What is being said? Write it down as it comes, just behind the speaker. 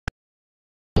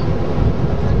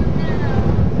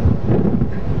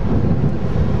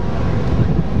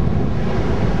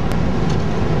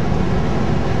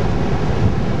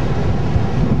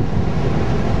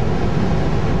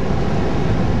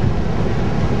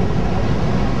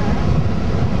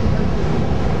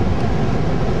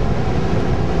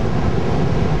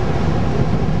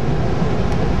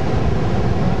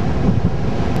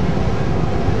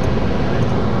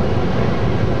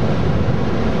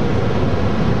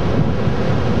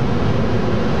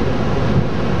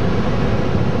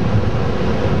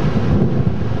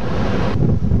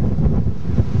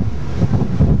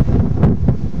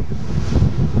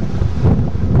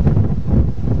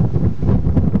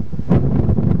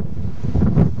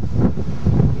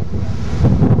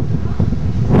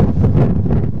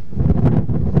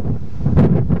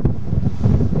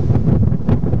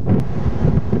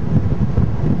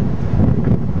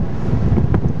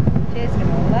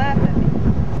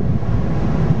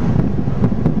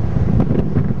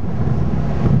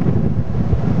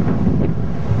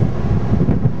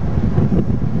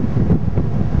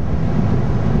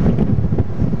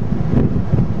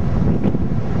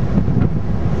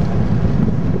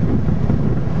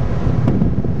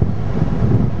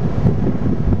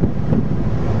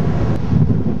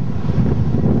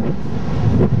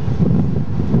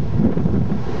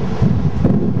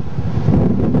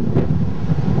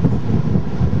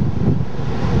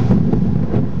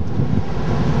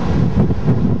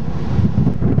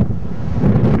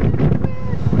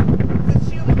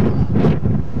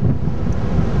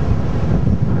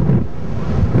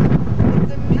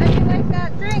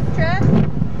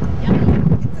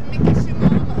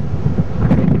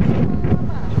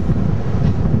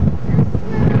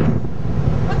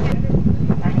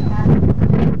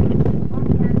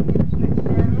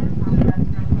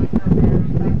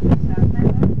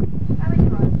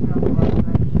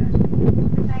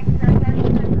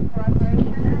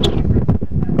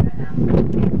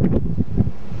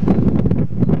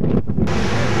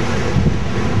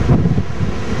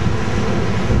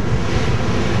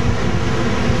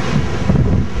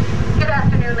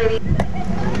lady.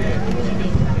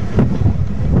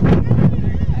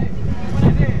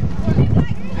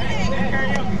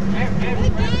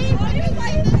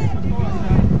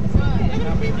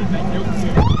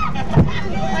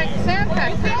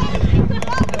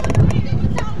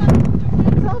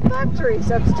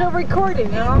 Factories. I'm still recording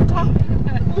and I'm talking.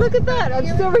 Look at that, I'm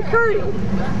still recording.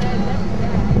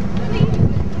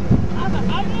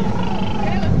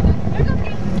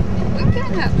 We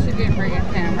can't have she didn't bring a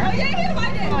camera.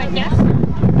 Oh, I guess so.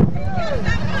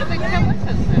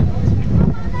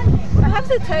 I have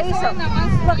to tell you something.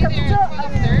 Look, I'm still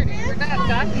 12:30. We're not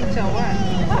talking till 1.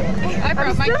 I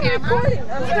brought my camera.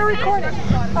 I'm still recording.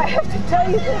 I have to tell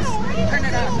you this. Turn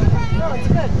it on. No, it's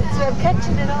good. I'm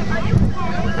catching it up.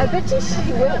 I bet you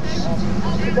she wished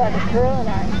she got a girl and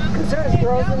I. Because there was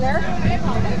girls in there.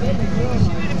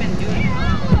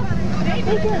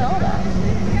 They doing all that.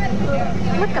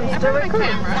 Look, I'm still recording.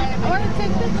 I want to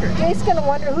take pictures. Jay's going to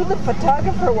wonder who the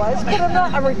photographer was, but I'm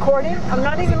not. I'm recording. I'm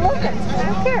not even looking. I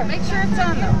don't care. Make sure it's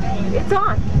on though. It's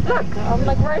on. Look, I'm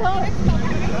like right on it.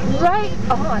 Right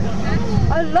on.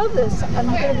 I love this. I'm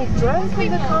going to be drunk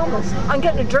in the calmest. I'm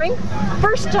getting a drink.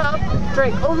 First stop,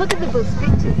 drink. Oh, look at the blue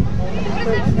speak to.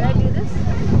 Wait, can I do this?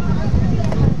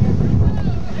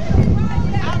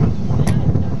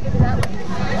 Give it that way.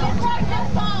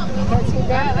 Can't see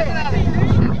that. Look at all the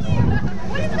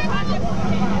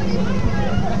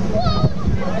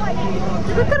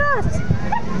Look at us.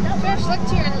 Fish, look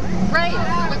to your right.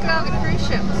 Look at all the cruise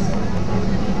ships.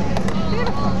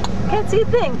 Beautiful. Can't see a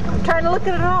thing. I'm trying to look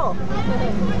at it all.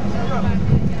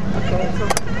 Okay, it's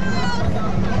okay.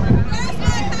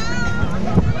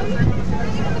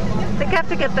 I think I have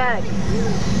to get back.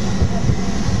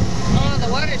 Oh, the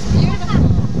water's beautiful.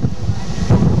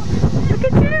 Look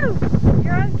at you.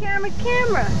 You're on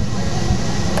camera.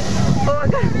 Oh, I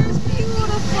got it. It's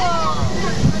beautiful.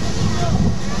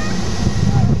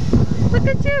 Look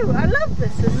at you. I love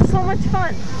this. This is so much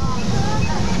fun.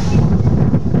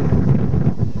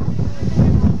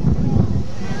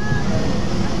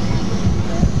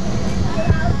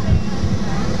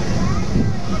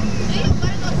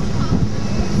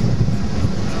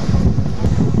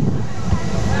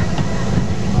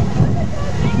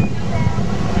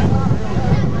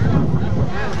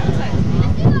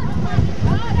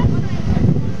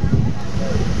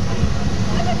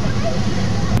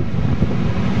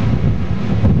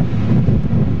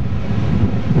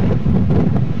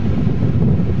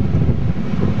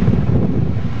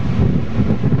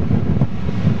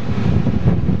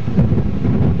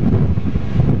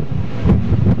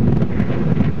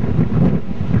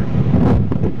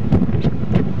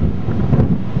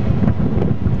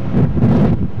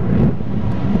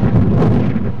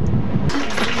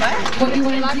 What you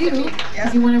want to do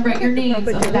is you want to write your names on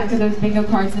the back of those bingo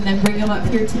cards and then bring them up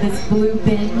here to this blue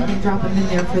bin and drop them in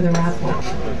there for the raffle.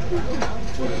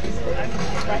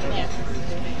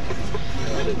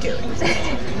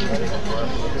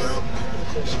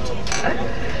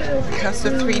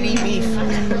 Custom 3D beef.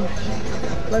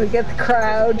 Let me get the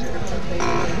crowd.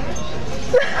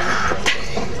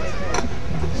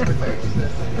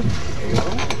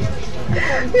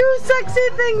 You sexy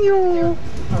thing, you.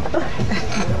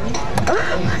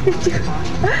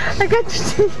 I got your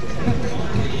teeth.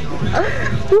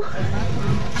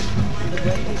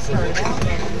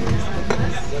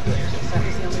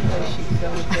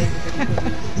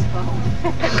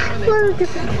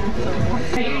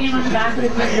 Write your name on the back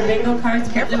with your bingo cards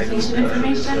for location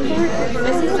information.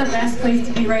 This is the best place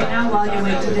to be right now while you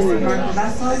wait to disembark the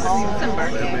vessel.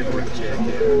 Okay.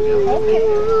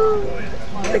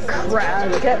 The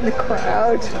crowd, get in the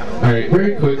crowd. Alright,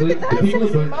 very quickly, the people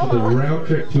who went to the round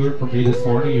trip tour for me this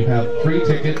morning, you have 3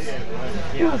 tickets.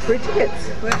 Ooh, 3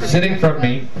 tickets. Sitting from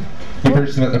me, the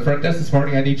person at the front desk this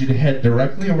morning, I need you to head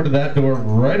directly over to that door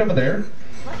right over there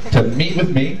to meet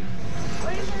with me.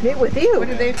 Meet with you. What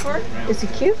are they for? Is he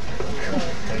cute?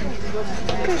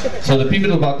 So the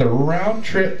people who bought the round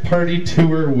trip party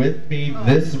tour with me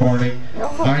this morning,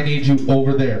 I need you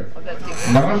over there.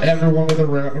 Not everyone with a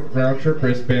round trip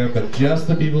wristband, but just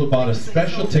the people who bought a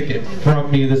special ticket from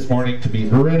me this morning to be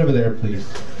right over there, please.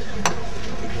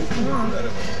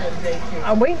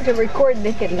 I'm waiting to record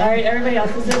Nick and Alright, everybody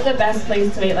else, this is the best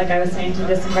place to wait, like I was saying, to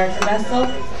disembark the vessel.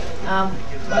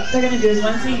 What they're going to do is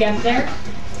once you get there,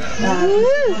 and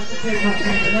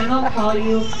then they'll call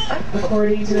you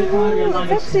according to the call of your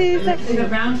luggage. The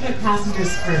round trip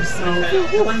passengers first, so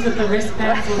the ones with the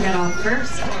wristbands will get off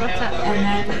first,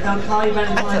 and then they'll call you by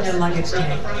the call of your luggage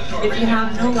tag. If you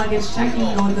have no luggage check, you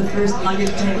can go with the first luggage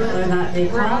tag or that they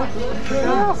call.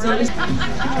 So just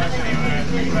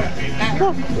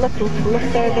look,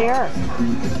 there they are.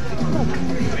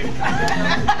 Look.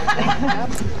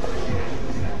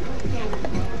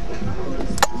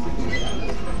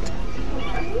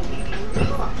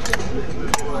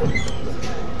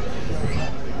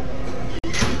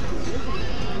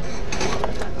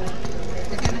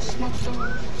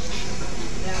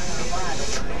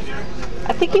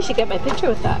 I think you should get my picture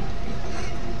with that.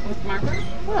 With Margaret?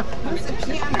 Huh. Who's the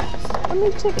pianist? Let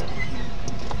me take it.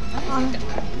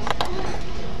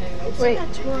 Wait.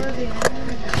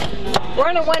 We're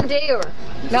on a one day or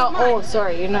no? Oh,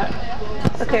 sorry, you're not.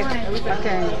 Okay.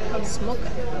 Okay. I'm smoking.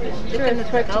 Sure,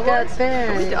 that's what you got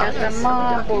there. You got the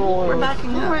marble. We're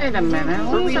backing up. Wait a minute.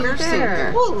 We're Who's up reversing.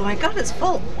 there? Oh my God, it's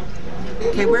full.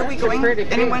 Okay, where are we going? pretty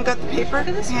big. Anyone got the paper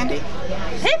handy?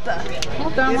 Paper.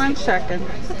 Hold on 1 second.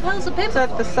 What the hell's a It's paper?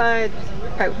 at the side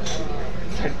pouch.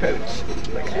 Side pouch.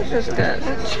 This is good.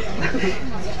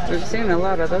 We've seen a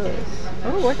lot of those.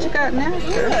 Oh, what you got now?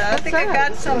 I think I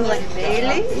got some like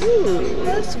Bailey. Ooh,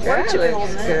 That's that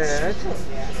looks good.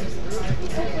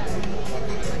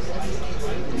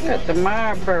 Got the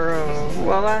Marlboro.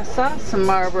 Well, I saw some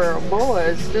Marlboro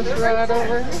boys just right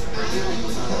over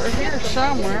here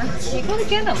somewhere. You gotta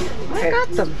get them. I got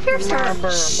them. Here's her. Marlboro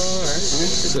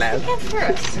boys. Loud. Get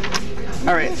first.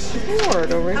 All right,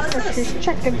 Ford over here. She's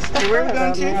checking stuff Where are we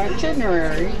out going on to? the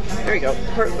itinerary. there we go.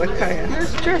 Look, Kaya.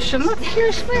 Here's Trish, and look,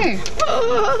 here's me.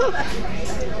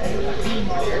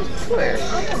 Here's Claire.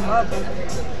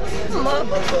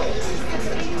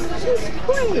 She's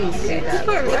crazy.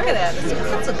 Look at that.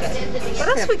 That's okay. What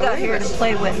else we got here to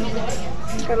play with?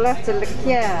 Got lots of liquor.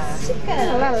 Yeah.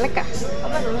 A lot of liquor.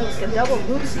 I'm gonna look a double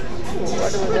boozy.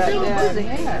 What do we got down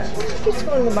here? Keeps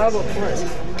going to marble first.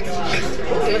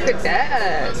 Oh, look at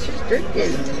that. She's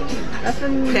drinking.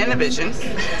 Nothing. Panavision.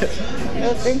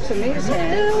 No drinks in these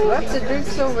hands. Lots of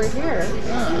drinks over here.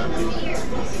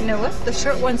 You know what? The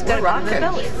short one's got We're a rocking.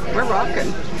 belly. We're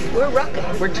rocking. We're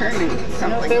rocking. We're turning No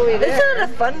something. Billy Isn't there. it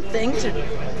a fun thing to do?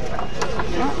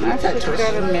 Oh, that's what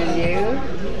got a menu.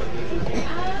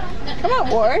 Come on,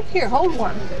 Ward. Here, hold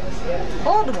one.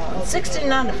 Hold one.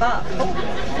 16.95.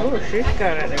 Oh, she's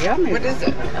got a yummy. What is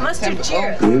it? I must do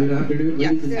cheers. Good afternoon,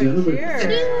 ladies and gentlemen. Cheers.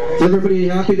 Is everybody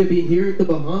happy to be here at the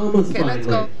Bahamas Okay, finally? let's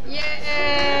go. Yay!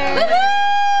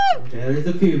 Yeah, there's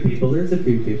a few people. There's a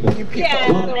few people.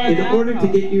 Well, in order to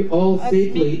get you all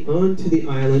safely onto the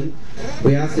island,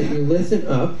 we ask that you listen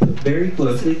up very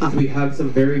closely because we have some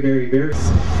very, very, very...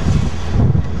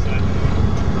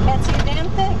 Can't see a damn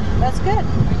thing. That's good.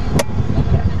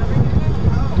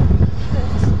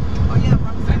 Oh yeah,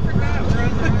 I forgot. We're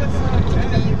on the side.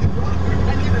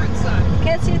 A different side.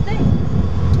 Can't see a thing.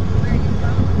 Where are you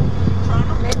from?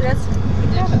 Toronto? Maybe that's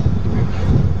Chicago.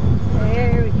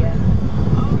 There we go.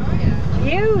 Oh yeah.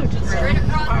 Huge.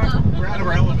 We're out of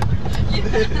our element.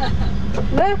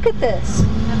 Look at this.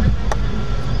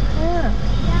 Yeah.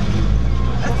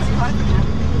 That's a private.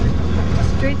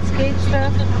 Streetscape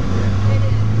stuff.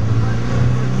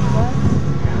 What?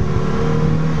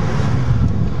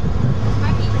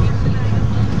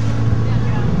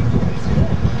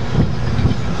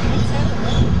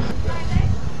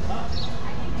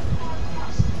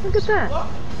 Look at that.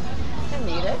 I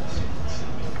need it.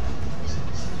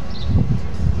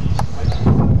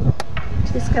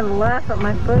 She's gonna laugh at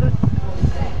my photo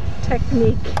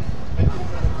technique.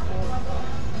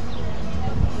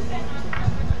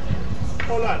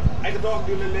 Hold on, I can talk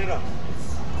to you later.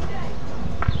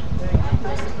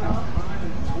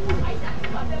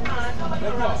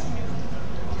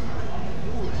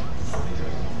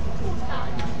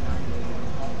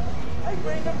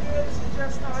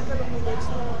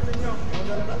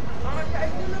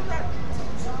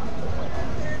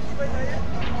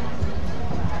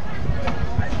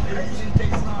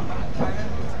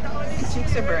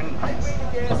 Cheeks are burning.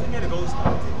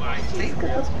 See?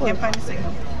 Can't find a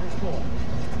signal.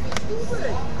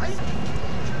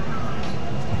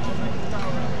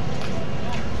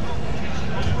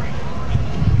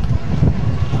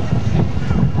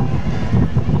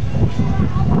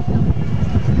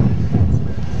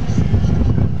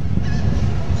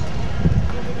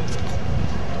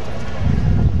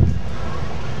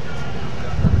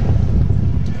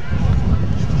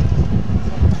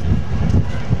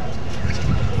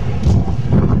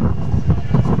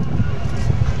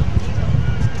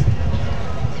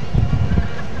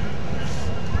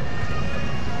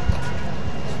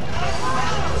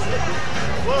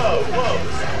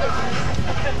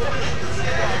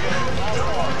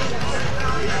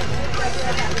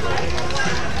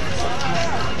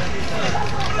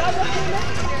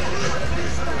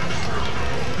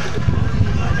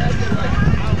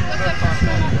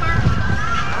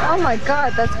 Oh my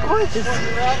God, that's gorgeous.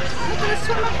 to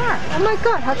swim apart. Oh my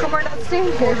God, how come we're not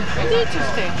staying here? We need to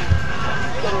stay.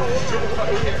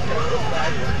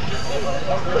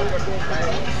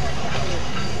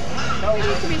 We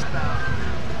need to be.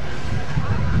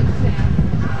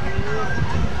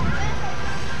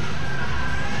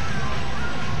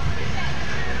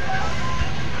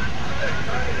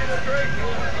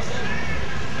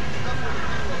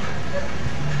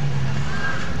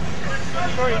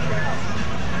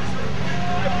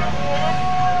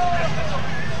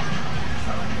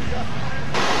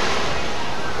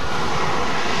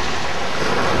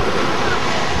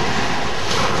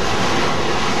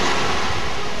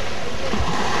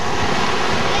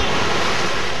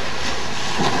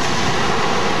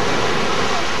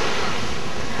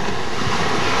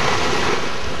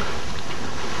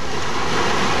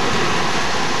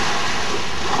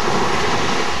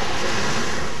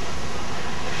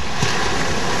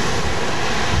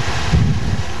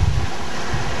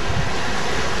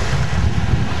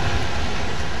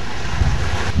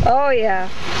 Oh yeah.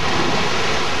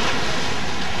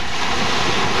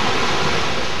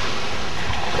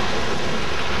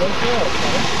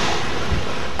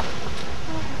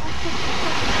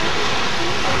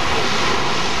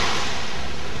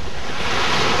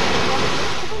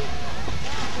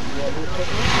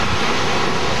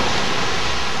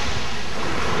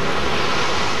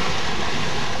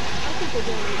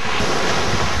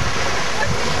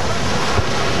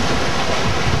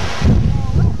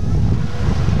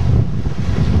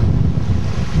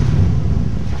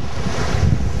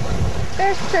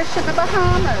 There's fish in the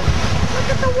Bahamas. Look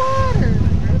at the water.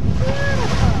 It's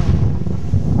beautiful.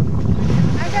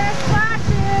 I'm gonna splash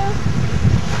you.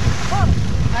 Oh,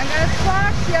 I'm gonna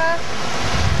splash you.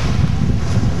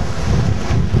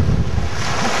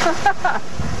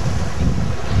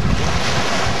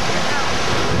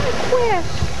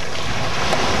 Squish.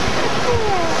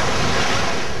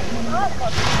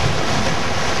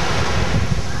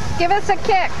 Give us a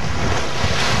kick.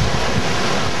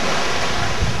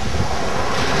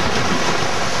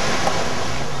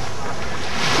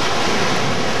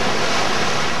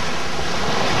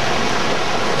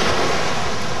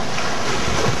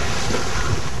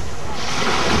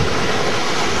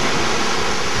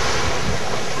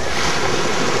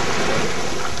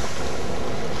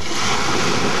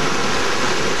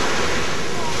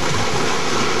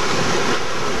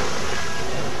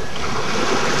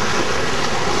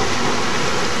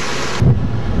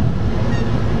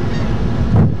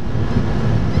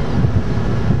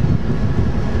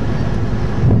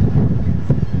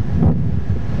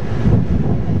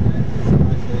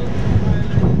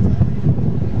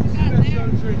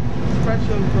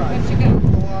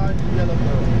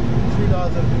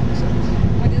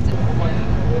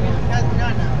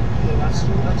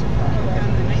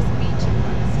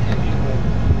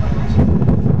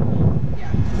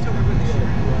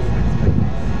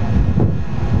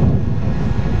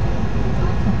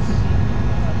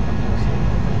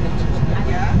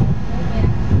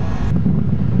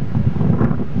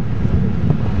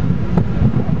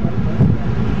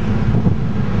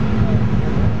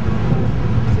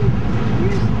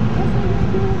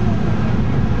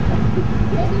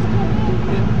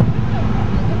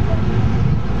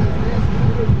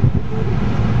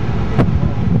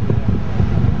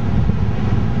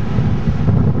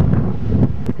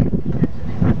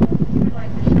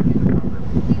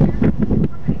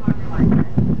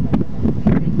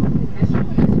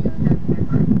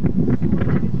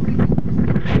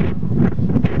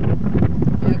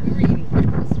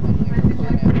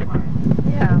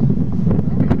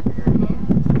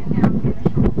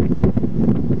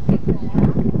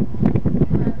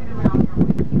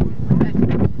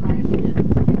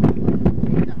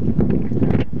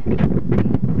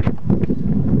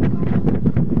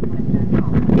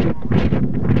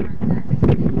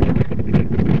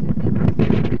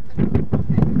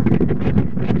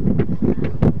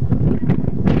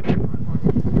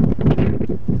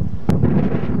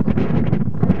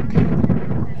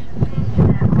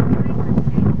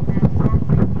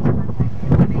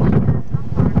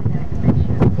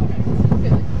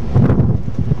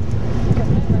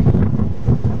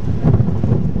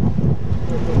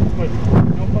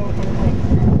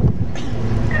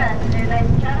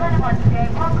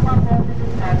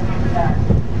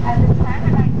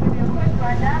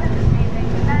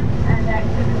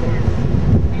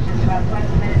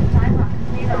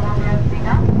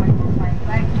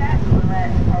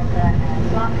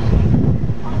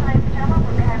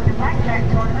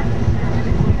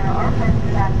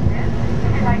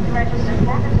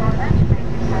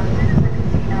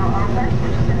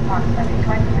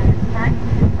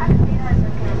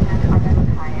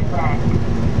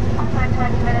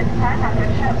 meantime, other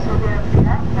shops will be opening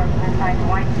up, where you will find a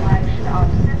wide selection of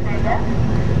souvenirs,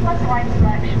 plus a wide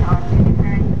selection of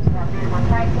duty-free beautiful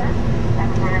prices. And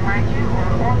we will remind you,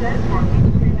 all orders for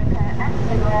duty-free liquor and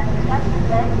cigarettes must be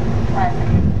paid by the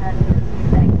 8:30 this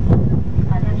evening.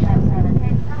 Other shops are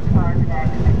located on Florida Deck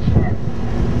and Ship.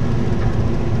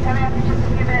 Coming up in just a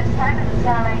few minutes' time at the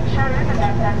Star Lane showroom is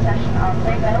our first session of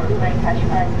Lego, Lake Cash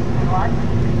Prizes for one.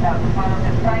 That will be followed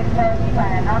at 5:30 by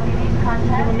an LBD's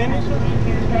contest and the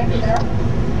Fuse Game Show.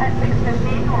 At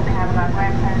 6:15 we'll be having our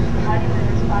grandparents'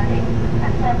 honeymooners party.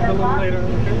 At 7 o'clock, the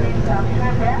Fuse South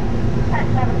Trivia. At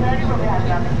 7:30 we'll be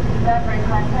having our Discovery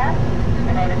contest.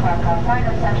 At 8 o'clock our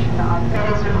final session of It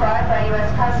is required by U.S.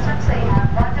 Customs that you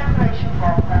have one declaration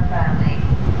form per family.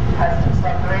 Customs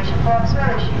declaration forms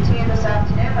were issued to you this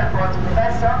afternoon by board of the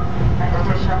vessel, and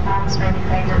additional forms may be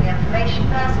claimed at the information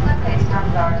desk located on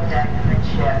Florida Deck and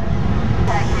midship.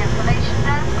 Thank you, information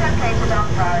desk located on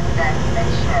Florida Deck and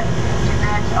midship. To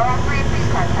match all three, please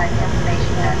contact the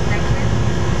information desk. Thank you.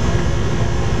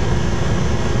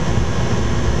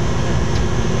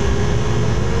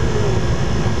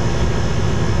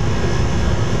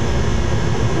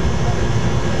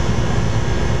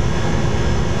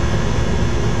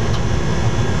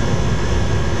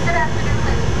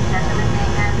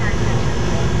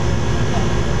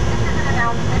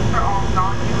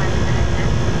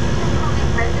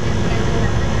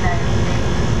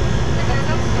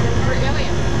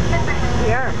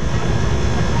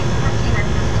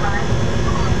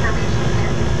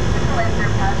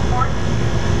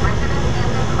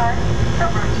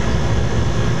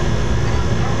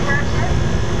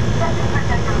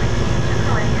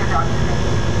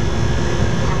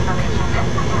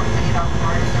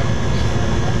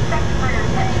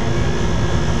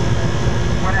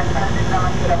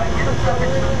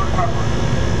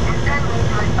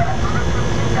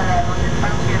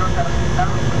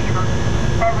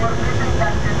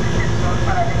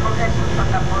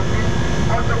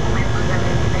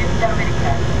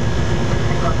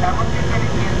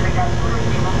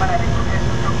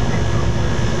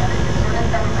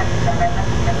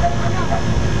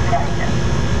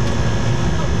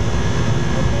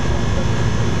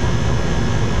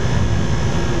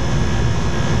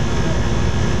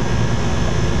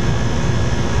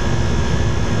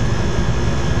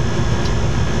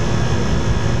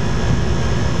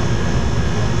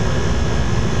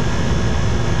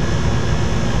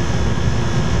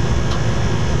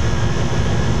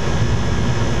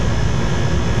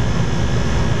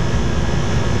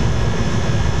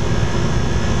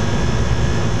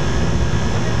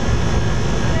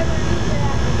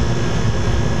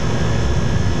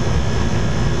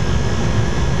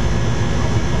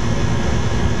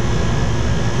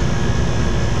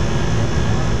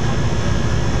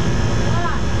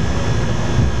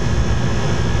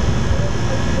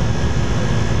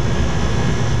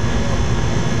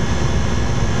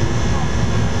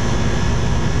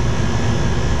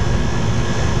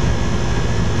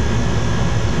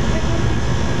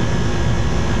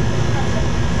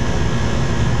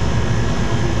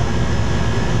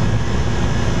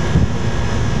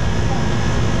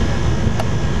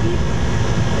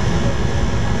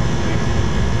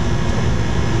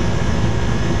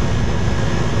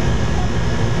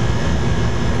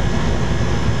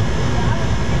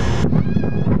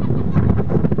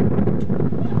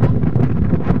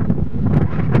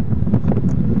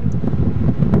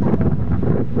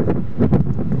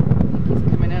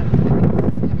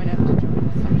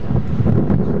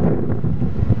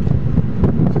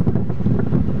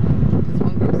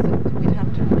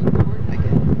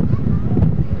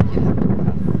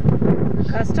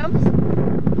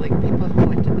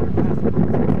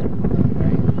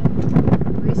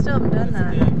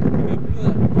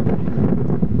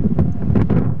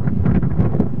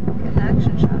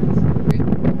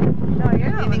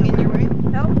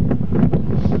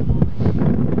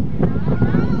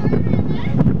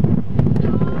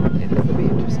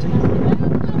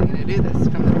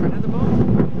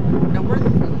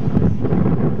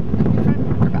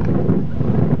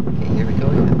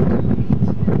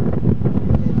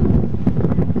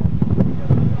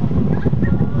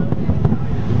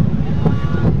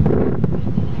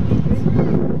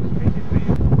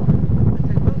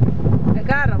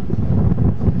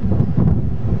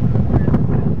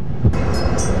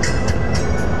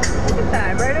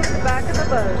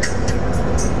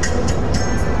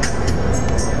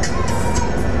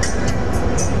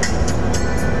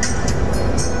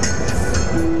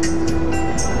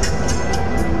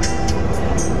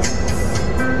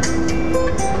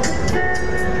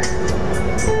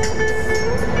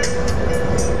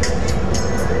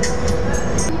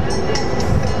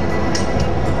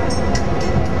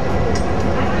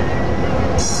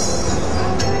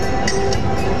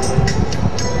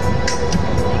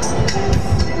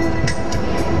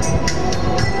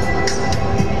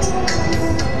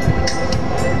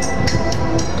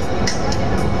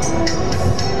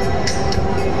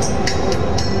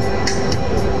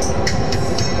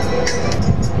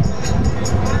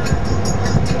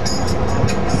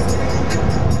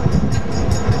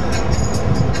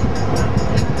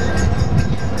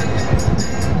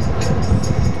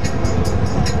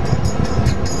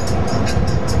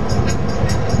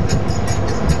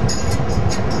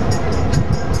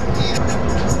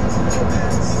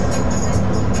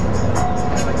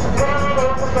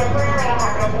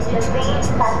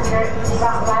 enter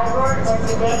Libor and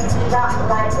select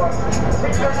Libor.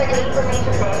 Please go to the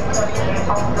information desk so you can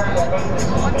confirm the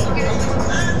destination.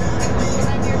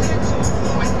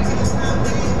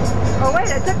 Oh wait,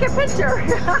 I took your picture.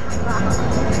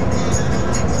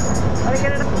 Let me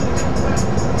get it up.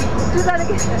 Do that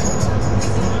again.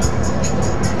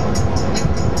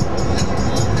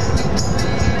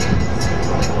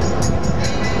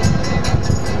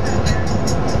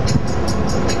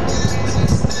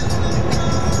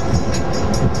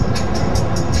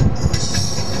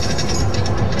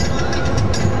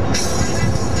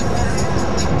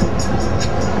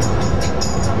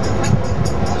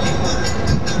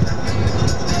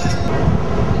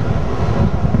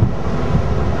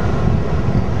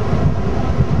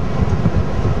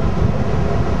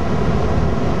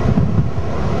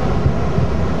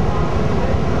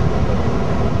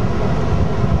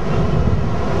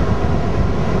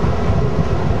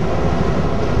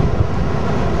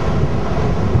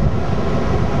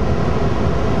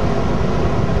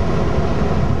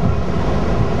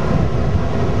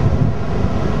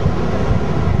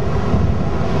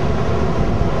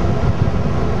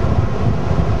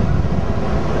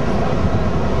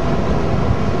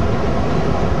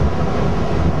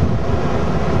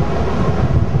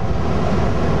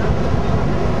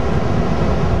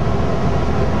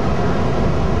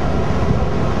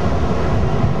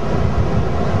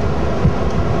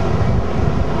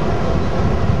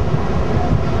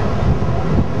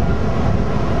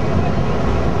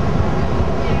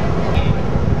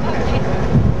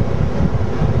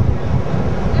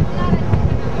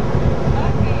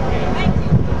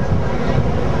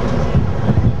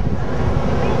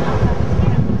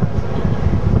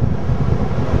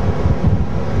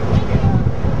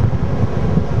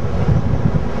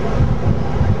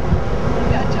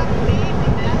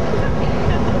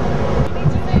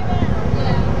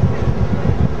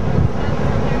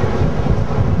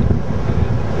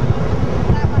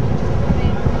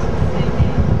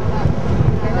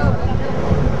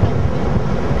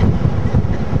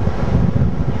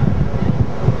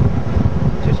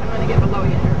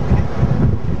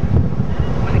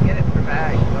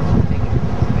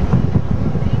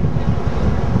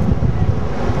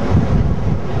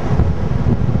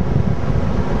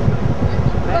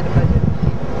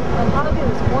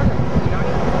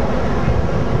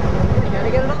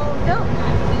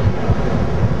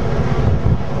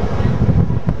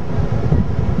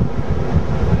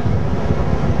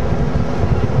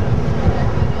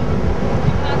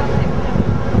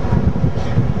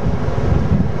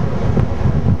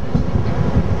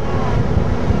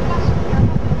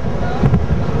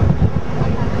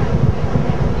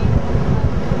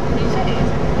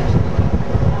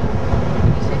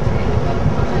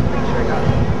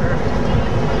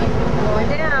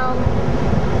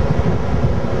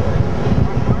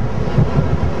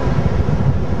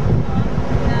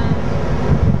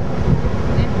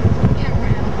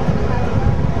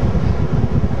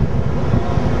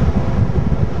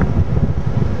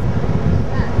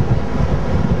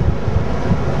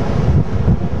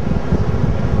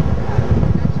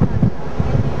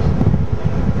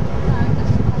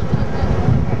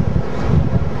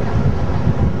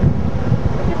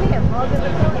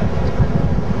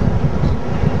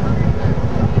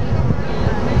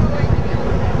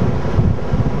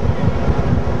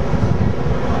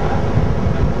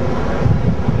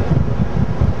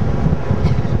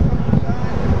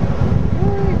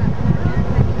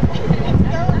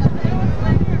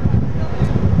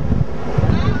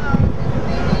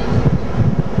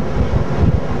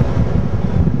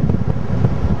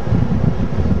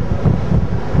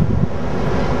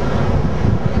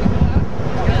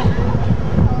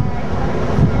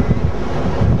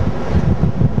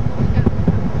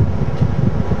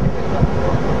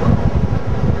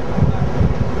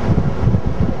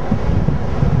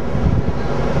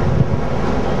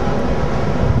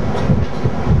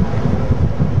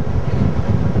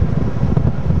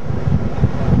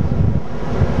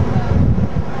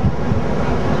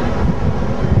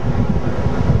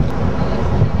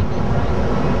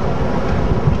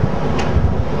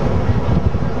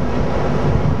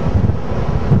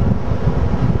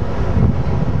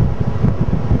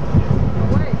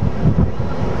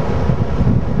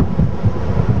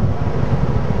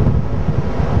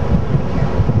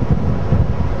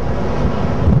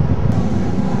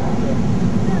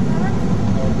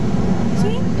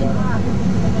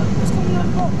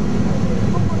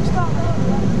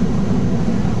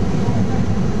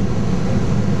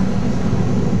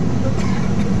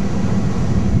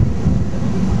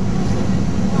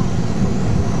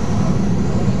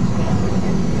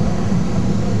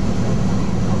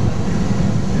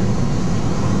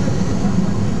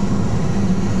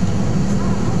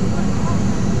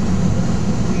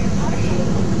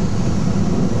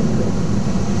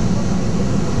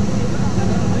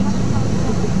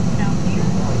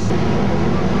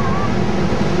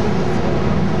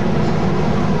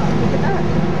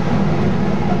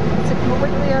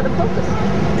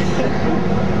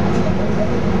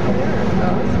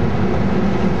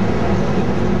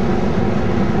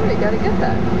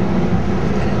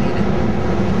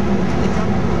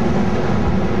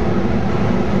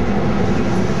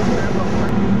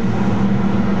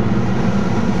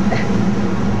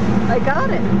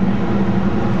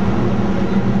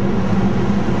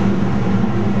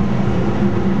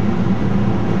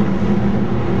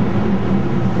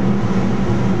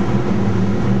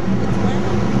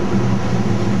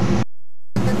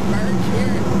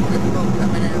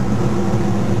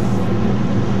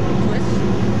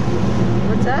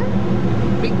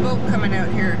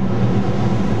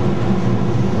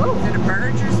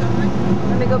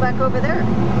 back over there.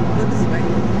 Go this way.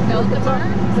 Look,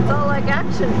 it's all like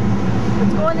action.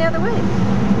 It's going the other way.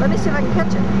 Let me see if I can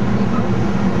catch it.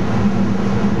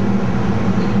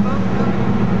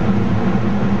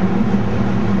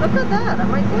 Look at that.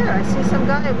 I'm right there. I see some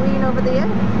guy weeing over the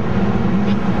edge.